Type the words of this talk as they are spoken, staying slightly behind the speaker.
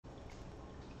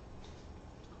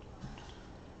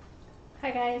Hi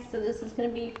guys, so this is going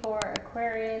to be for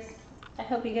Aquarius. I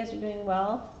hope you guys are doing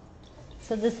well.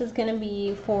 So this is going to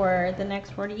be for the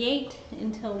next 48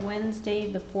 until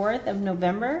Wednesday the 4th of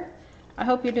November. I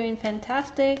hope you're doing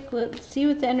fantastic. Let's see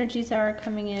what the energies are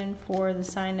coming in for the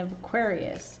sign of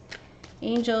Aquarius.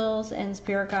 Angels and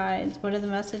spirit guides, what are the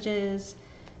messages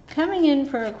coming in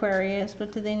for Aquarius?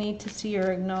 What do they need to see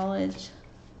or acknowledge?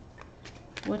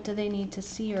 What do they need to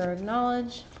see or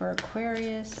acknowledge for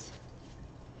Aquarius?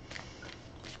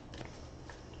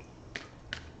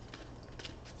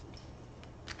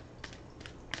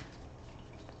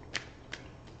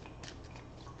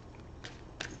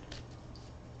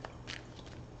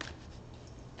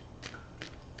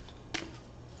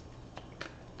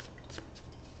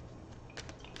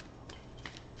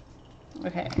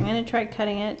 Okay, I'm going to try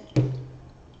cutting it.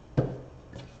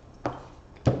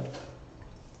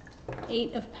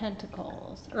 8 of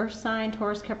Pentacles, Earth sign,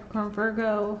 Taurus, Capricorn,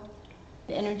 Virgo.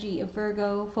 The energy of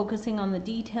Virgo, focusing on the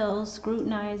details,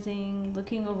 scrutinizing,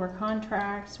 looking over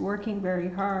contracts, working very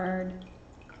hard,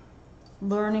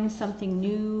 learning something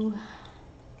new,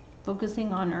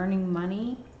 focusing on earning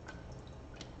money.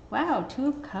 Wow, 2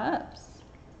 of Cups.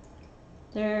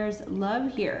 There's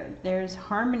love here. There's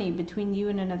harmony between you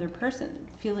and another person.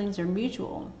 Feelings are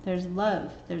mutual. There's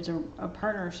love. There's a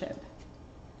partnership.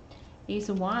 Ace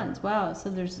of Wands. Wow, so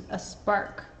there's a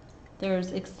spark.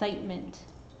 There's excitement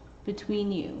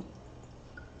between you.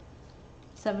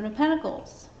 7 of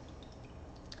Pentacles.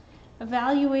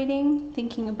 Evaluating,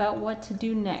 thinking about what to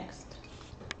do next.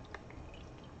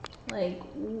 Like,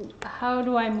 how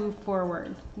do I move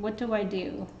forward? What do I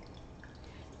do?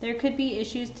 There could be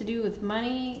issues to do with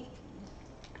money.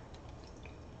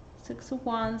 6 of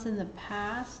Wands in the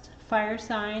past. Fire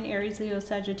sign, Aries, Leo,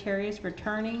 Sagittarius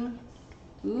returning.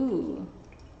 Ooh.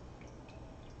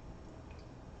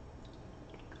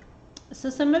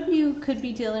 So some of you could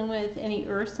be dealing with any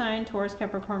earth sign, Taurus,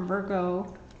 Capricorn,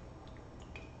 Virgo.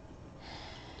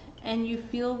 And you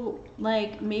feel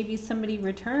like maybe somebody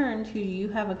returned who you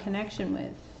have a connection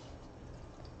with.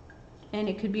 And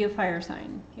it could be a fire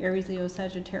sign, Aries, Leo,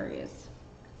 Sagittarius.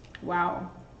 Wow.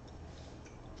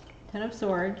 10 of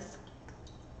Swords.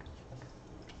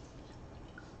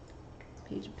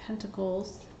 Page of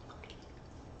Pentacles.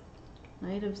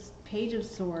 Page of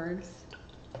Swords.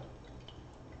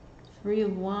 3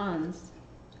 of Wands.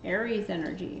 Aries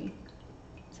energy.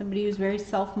 Somebody who's very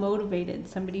self-motivated.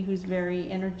 Somebody who's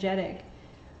very energetic.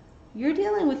 You're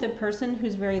dealing with a person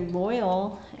who's very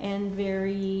loyal and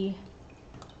very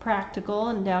practical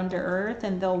and down to earth,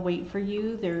 and they'll wait for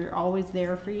you. They're always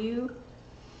there for you.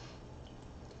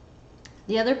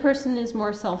 The other person is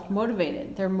more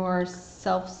self-motivated. They're more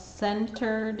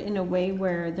self-centered in a way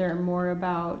where they're more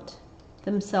about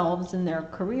themselves and their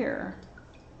career.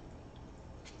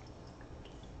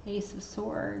 Ace of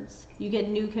Swords. You get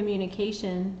new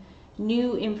communication,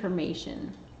 new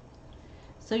information.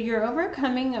 So you're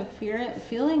overcoming a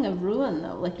feeling of ruin,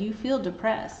 though. Like, you feel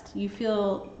depressed. You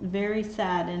feel very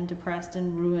sad and depressed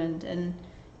and ruined and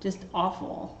just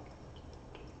awful.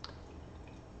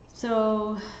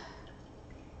 So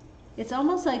it's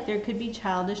almost like there could be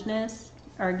childishness,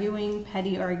 arguing,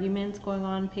 petty arguments going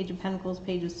on. Page of Pentacles,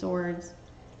 Page of Swords.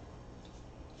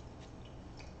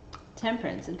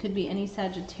 Temperance. It could be any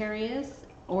Sagittarius,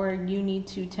 or you need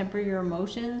to temper your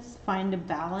emotions, find a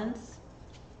balance.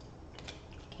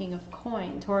 King of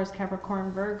Coin, Taurus,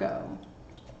 Capricorn, Virgo.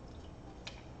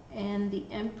 And the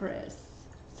Empress,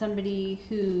 somebody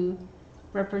who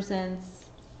represents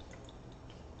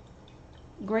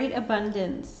great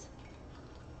abundance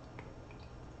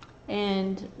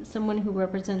and someone who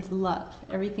represents love,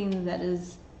 everything that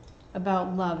is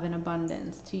about love and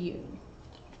abundance to you.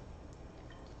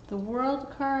 The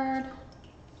World card,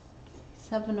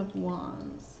 7 of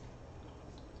Wands.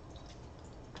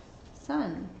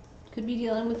 Sun. Could be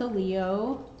dealing with a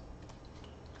Leo.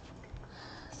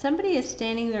 Somebody is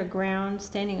standing their ground,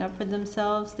 standing up for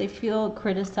themselves. They feel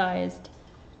criticized.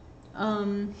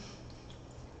 Sun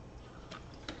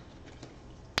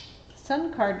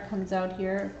card comes out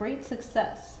here. Great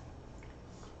success.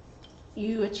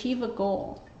 You achieve a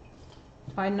goal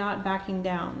by not backing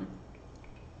down.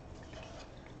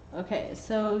 Okay,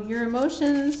 so your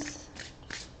emotions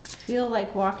feel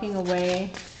like walking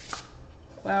away.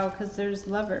 Wow, because there's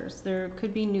lovers. There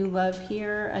could be new love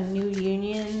here, a new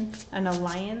union, an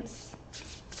alliance.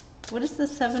 What is the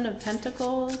 7 of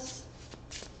Pentacles?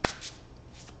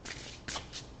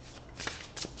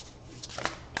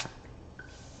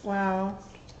 Wow.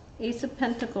 Ace of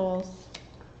Pentacles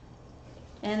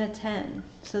and a 10.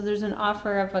 So there's an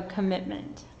offer of a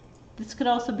commitment. This could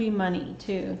also be money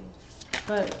too.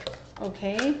 But,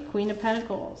 okay, Queen of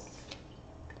Pentacles.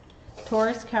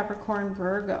 Taurus, Capricorn,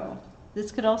 Virgo.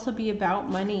 This could also be about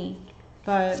money.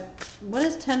 But what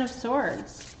is Ten of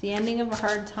Swords? The ending of a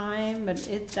hard time, but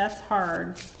that's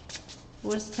hard.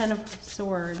 What is Ten of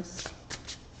Swords?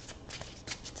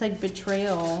 It's like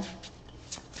betrayal.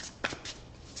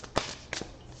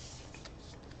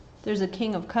 There's a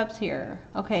King of Cups here.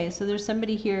 Okay, so there's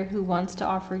somebody here who wants to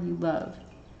offer you love.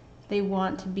 They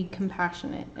want to be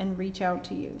compassionate and reach out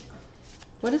to you.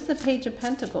 What is the Page of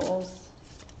Pentacles?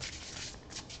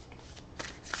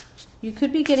 You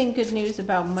could be getting good news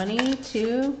about money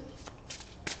too.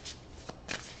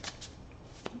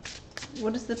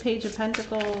 What is the Page of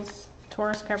Pentacles?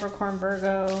 Taurus, Capricorn,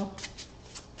 Virgo.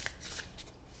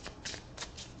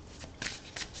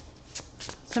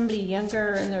 Somebody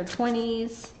younger in their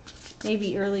 20s,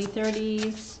 maybe early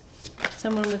 30s.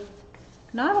 Someone with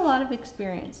not a lot of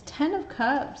experience. 10 of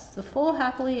Cups, the full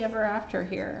happily ever after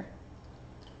here.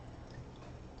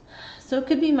 So it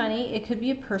could be money, it could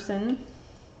be a person.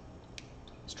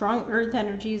 Strong earth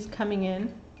energies coming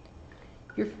in.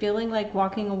 You're feeling like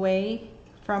walking away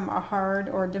from a hard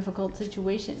or difficult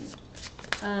situation.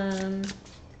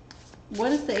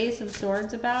 What is the Ace of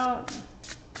Swords about?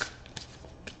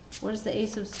 What is the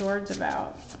Ace of Swords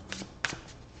about?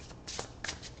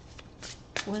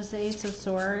 What is the Ace of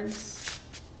Swords?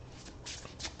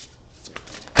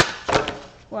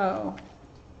 Whoa.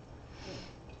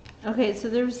 Okay, so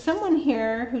there's someone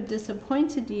here who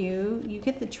disappointed you. You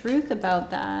get the truth about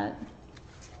that.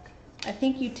 I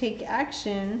think you take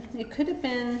action. It could have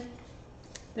been,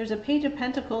 there's a Page of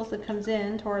Pentacles that comes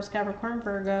in, Taurus, Capricorn,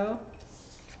 Virgo,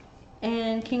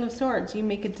 and King of Swords. You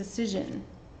make a decision.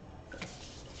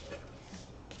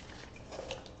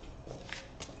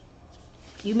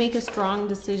 You make a strong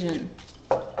decision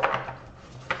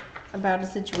about a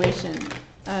situation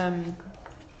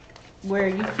where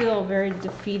you feel very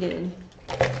defeated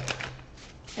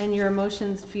and your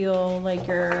emotions feel like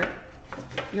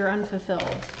you're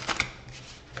unfulfilled.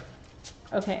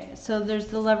 Okay, so there's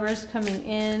the Lovers coming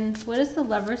in. What is the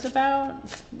Lovers about?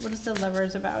 What is the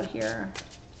Lovers about here?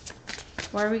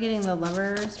 Why are we getting the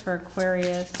Lovers for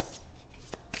Aquarius?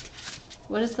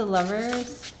 What is the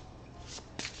Lovers?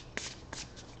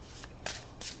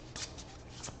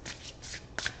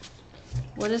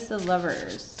 What is the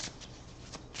Lovers?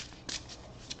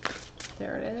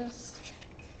 There it is.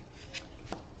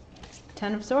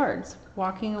 Ten of Swords.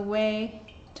 Walking away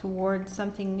towards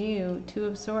something new. Two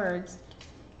of Swords.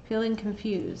 Feeling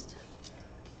confused.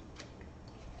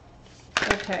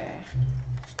 Okay.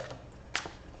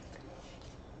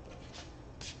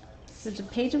 There's a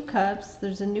Page of Cups.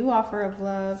 There's a new offer of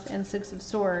love and Six of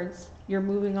Swords. You're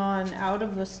moving on out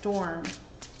of the storm.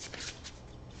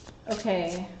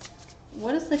 Okay.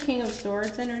 What is the King of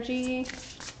Swords energy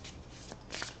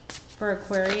for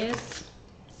Aquarius?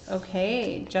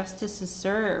 Okay, justice is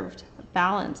served.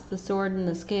 Balance, the sword and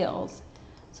the scales.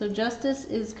 So justice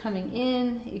is coming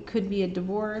in. It could be a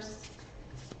divorce,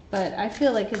 but I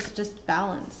feel like it's just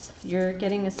balance. You're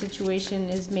getting a situation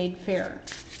is made fair.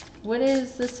 What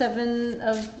is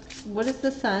the what is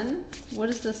the Sun? What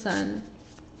is the Sun?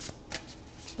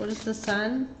 What is the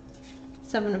Sun?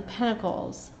 Seven of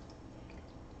Pentacles.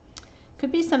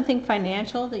 Could be something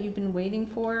financial that you've been waiting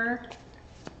for,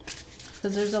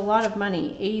 because there's a lot of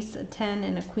money. Ace, a 10,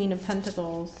 and a Queen of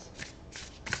Pentacles.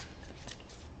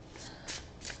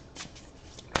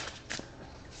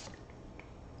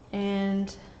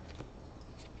 And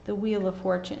the Wheel of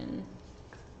Fortune.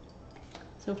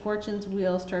 So Fortune's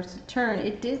wheel starts to turn.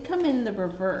 It did come in the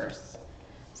reverse.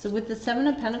 So with the Seven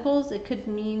of Pentacles, it could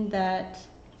mean that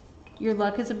your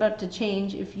luck is about to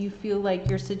change. If you feel like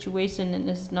your situation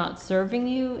is not serving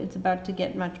you, it's about to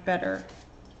get much better.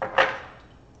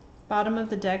 Bottom of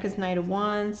the deck is Knight of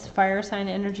Wands, fire sign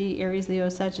energy, Aries, Leo,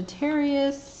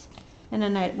 Sagittarius, and a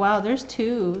Knight. Wow, there's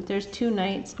two. There's two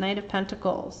Knights, Knight of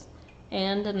Pentacles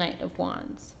and a Knight of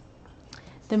Wands.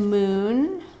 The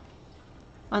Moon,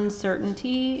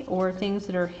 uncertainty or things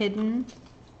that are hidden,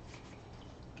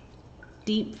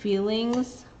 deep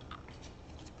feelings,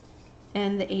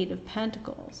 and the Eight of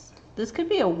Pentacles. This could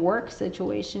be a work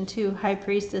situation too. High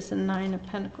Priestess and Nine of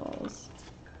Pentacles.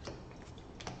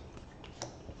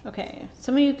 Okay,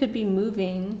 some of you could be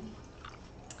moving.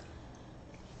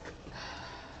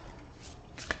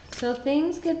 So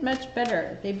things get much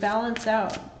better. They balance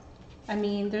out. I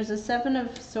mean, there's a Seven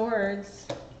of Swords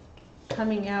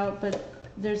coming out, but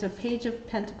there's a Page of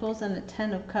Pentacles and a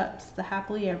Ten of Cups, the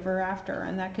happily ever after,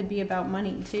 and that could be about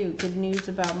money too. Good news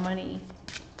about money.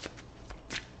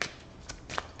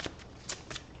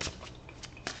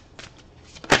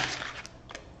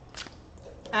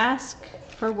 Ask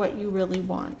for what you really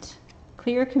want.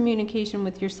 Clear communication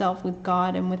with yourself, with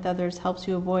God, and with others helps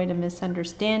you avoid a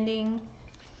misunderstanding.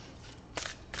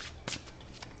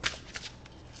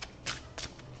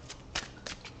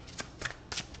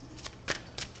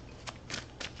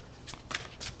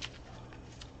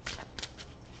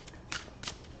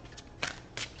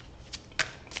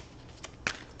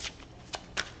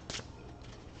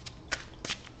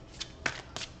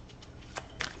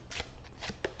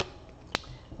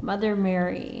 Mother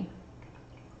Mary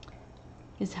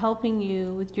is helping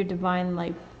you with your divine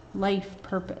life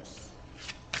purpose.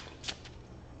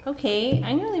 Okay,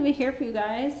 I'm going to leave it here for you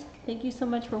guys. Thank you so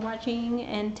much for watching,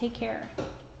 and take care.